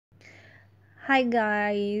Hi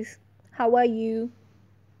guys, how are you?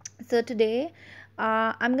 So today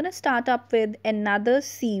I'm gonna start up with another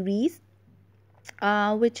series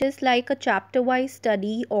which is like a chapter-wise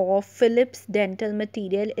study of Phillips Dental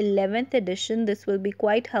Material 11th edition. This will be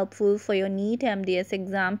quite helpful for your NEETMDS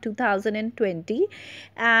exam 2020.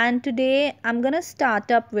 And today I'm gonna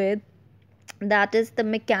start up with that is the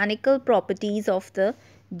mechanical properties of the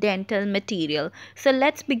dental material. So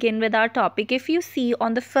let's begin with our topic. If you see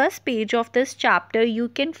on the first page of this chapter, you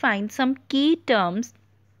can find some key terms,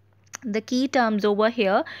 the key terms over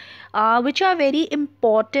here, which are very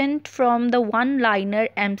important from the one-liner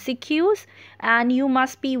MCQs, and you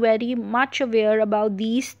must be very much aware about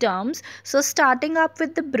these terms. So starting up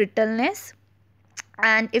with the brittleness,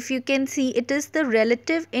 and if you can see, it is the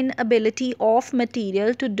relative inability of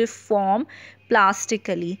material to deform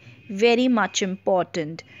plastically, very much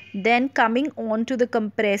important. Then coming on to the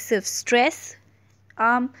compressive stress,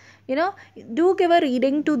 um do give a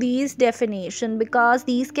reading to these definition, because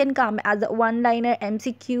these can come as a one liner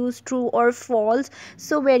MCQs, true or false,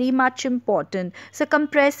 so very much important. So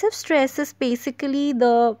compressive stress is basically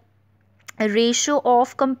the ratio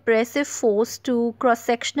of compressive force to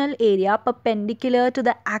cross-sectional area perpendicular to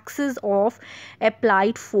the axis of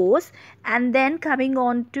applied force. And then coming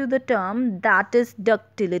on to the term that is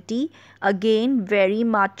ductility, again very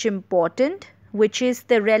much important, which is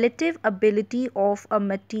the relative ability of a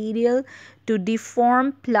material to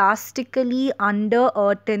deform plastically under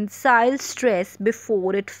a tensile stress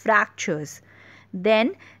before it fractures.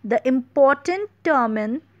 Then the important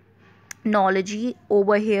terminology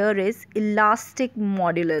over here is elastic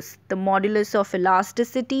modulus, the modulus of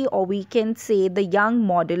elasticity, or we can say the Young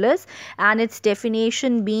modulus, and its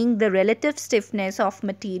definition being the relative stiffness of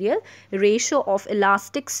material, ratio of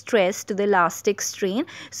elastic stress to the elastic strain.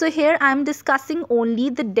 So here I am discussing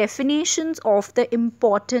only the definitions of the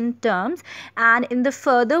important terms, and in the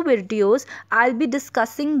further videos I'll be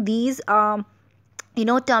discussing these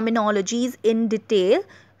terminologies in detail.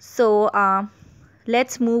 So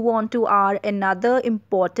let's move on to our another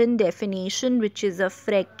important definition, which is a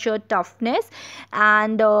fracture toughness,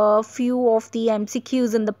 and a few of the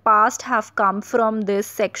MCQs in the past have come from this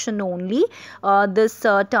section only, this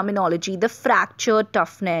terminology, the fracture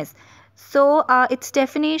toughness. So its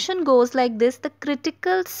definition goes like this: the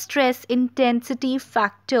critical stress intensity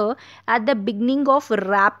factor at the beginning of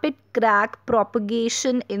rapid crack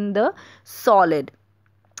propagation in the solid.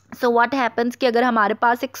 So what happens कि अगर हमारे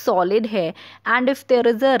पास एक solid है, and if there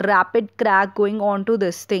is a rapid crack going on to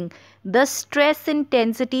this thing, the stress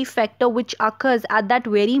intensity factor which occurs at that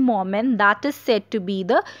very moment, that is said to be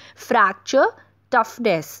the fracture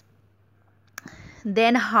toughness.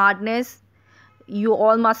 Then hardness, you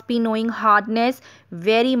all must be knowing hardness,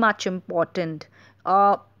 very much important.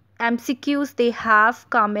 MCQs they have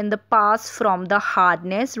come in the past from the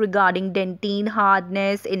hardness, regarding dentine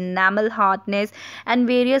hardness, enamel hardness, and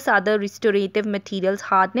various other restorative materials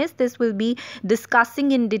hardness. This will be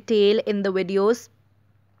discussing in detail in the videos,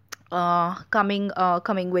 coming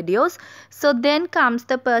videos. So then comes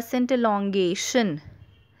the percent elongation.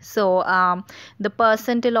 So the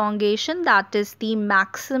percent elongation, that is the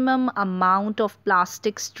maximum amount of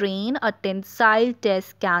plastic strain a tensile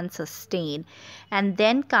test can sustain. And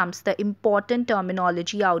then comes the important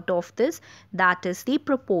terminology out of this, that is the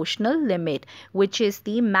proportional limit, which is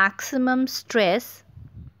the maximum stress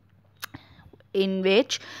in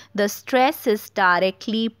which the stress is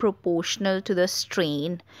directly proportional to the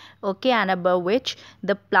strain, okay, and above which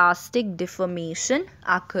the plastic deformation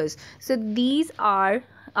occurs. So these are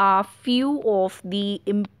a few of the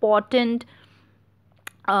important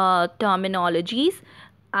terminologies,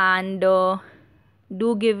 and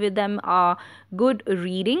do give them a good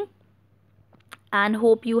reading, and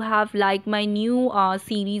hope you have liked my new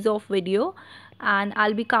series of video, and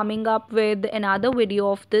I'll be coming up with another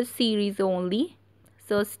video of this series only.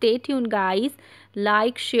 So stay tuned guys,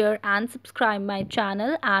 like, share and subscribe my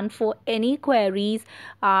channel, and for any queries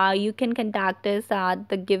you can contact us at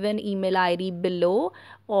the given email ID below,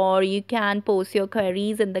 or you can post your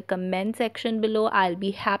queries in the comment section below. I'll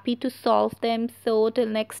be happy to solve them. So till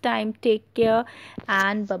next time, take care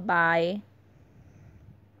and bye bye.